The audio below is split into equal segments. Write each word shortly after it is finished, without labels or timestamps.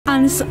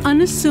On this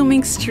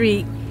unassuming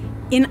street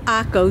in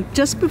Akko,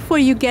 just before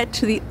you get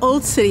to the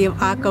old city of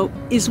Akko,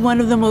 is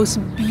one of the most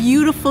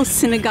beautiful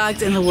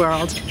synagogues in the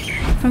world.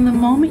 From the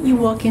moment you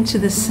walk into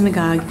the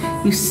synagogue,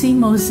 you see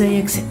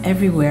mosaics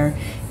everywhere,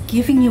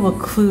 giving you a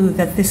clue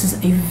that this is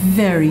a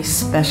very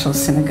special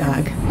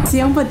synagogue.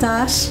 Zion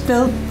Badash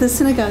built the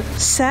synagogue.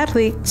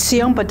 Sadly,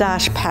 Zion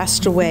Badash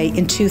passed away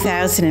in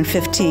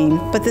 2015,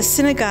 but the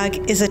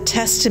synagogue is a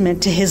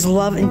testament to his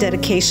love and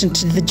dedication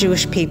to the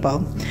Jewish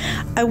people.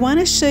 I want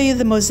to show you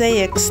the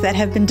mosaics that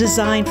have been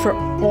designed for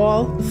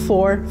all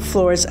 4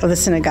 floors of the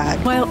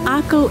synagogue. While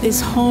Akko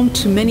is home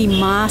to many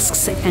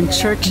mosques and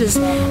churches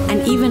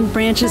and even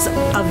branches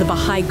of the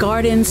Baha'i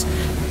Gardens,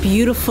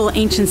 beautiful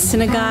ancient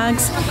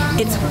synagogues,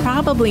 it's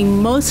probably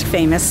most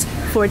famous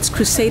for its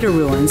Crusader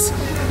ruins.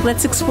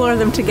 Let's explore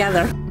them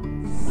together.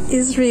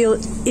 Israel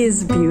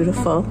is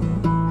beautiful.